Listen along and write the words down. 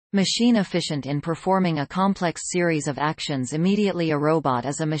Machine efficient in performing a complex series of actions. Immediately, a robot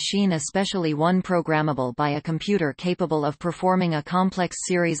is a machine, especially one programmable by a computer capable of performing a complex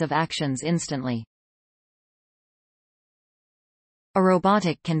series of actions instantly. A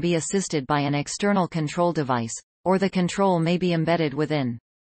robotic can be assisted by an external control device, or the control may be embedded within.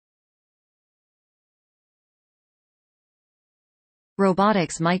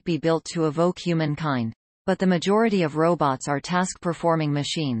 Robotics might be built to evoke humankind, but the majority of robots are task-performing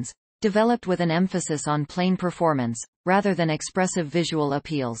machines, developed with an emphasis on plain performance, rather than expressive visual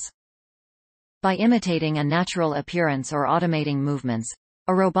appeals. By imitating a natural appearance or automating movements,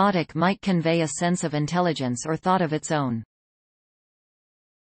 a robotic might convey a sense of intelligence or thought of its own.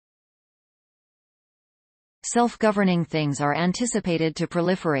 Self-governing things are anticipated to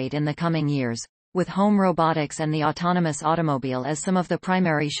proliferate in the coming years, with home robotics and the autonomous automobile as some of the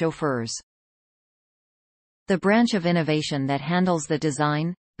primary chauffeurs. The branch of innovation that handles the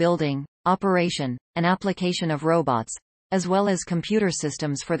design, building, operation, and application of robots, as well as computer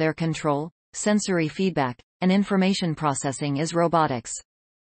systems for their control, sensory feedback, and information processing is robotics.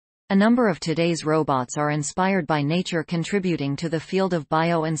 A number of today's robots are inspired by nature, contributing to the field of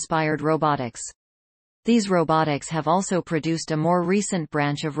bio-inspired robotics. These robotics have also produced a more recent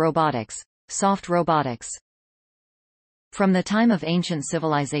branch of robotics, soft robotics. From the time of ancient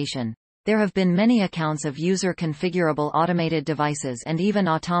civilization, there have been many accounts of user-configurable automated devices and even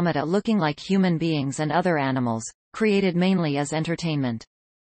automata looking like human beings and other animals, created mainly as entertainment.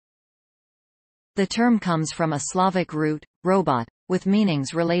 The term comes from a Slavic root, robot, with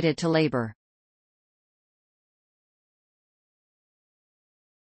meanings related to labor.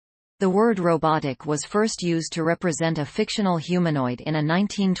 The word robotic was first used to represent a fictional humanoid in a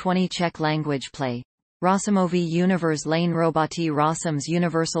 1920 Czech language play, Rosimovi Univers Lane Roboti Rosim's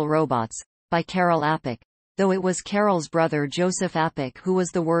Universal Robots, by Karel Apek, though it was Karel's brother Joseph Apek who was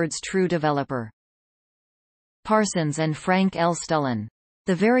the word's true developer. Parsons and Frank L. Stullen.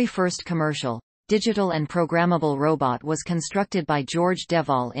 The very first commercial, digital and programmable robot was constructed by George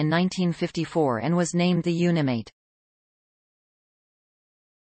Devol in 1954 and was named the Unimate.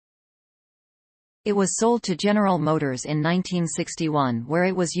 It was sold to General Motors in 1961, where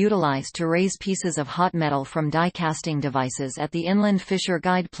it was utilized to raise pieces of hot metal from die casting devices at the Inland Fisher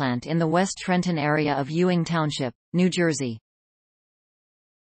Guide plant in the West Trenton area of Ewing Township, New Jersey.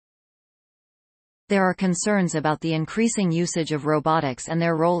 There are concerns about the increasing usage of robotics and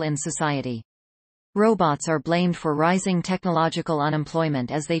their role in society. Robots are blamed for rising technological unemployment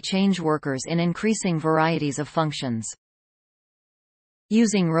as they change workers in increasing varieties of functions.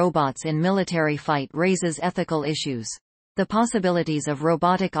 Using robots in military fight raises ethical issues. The possibilities of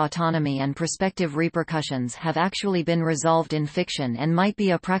robotic autonomy and prospective repercussions have actually been resolved in fiction and might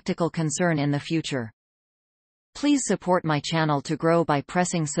be a practical concern in the future. Please support my channel to grow by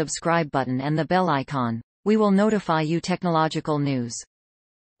pressing subscribe button and the bell icon. We will notify you technological news.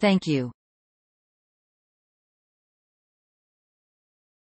 Thank you.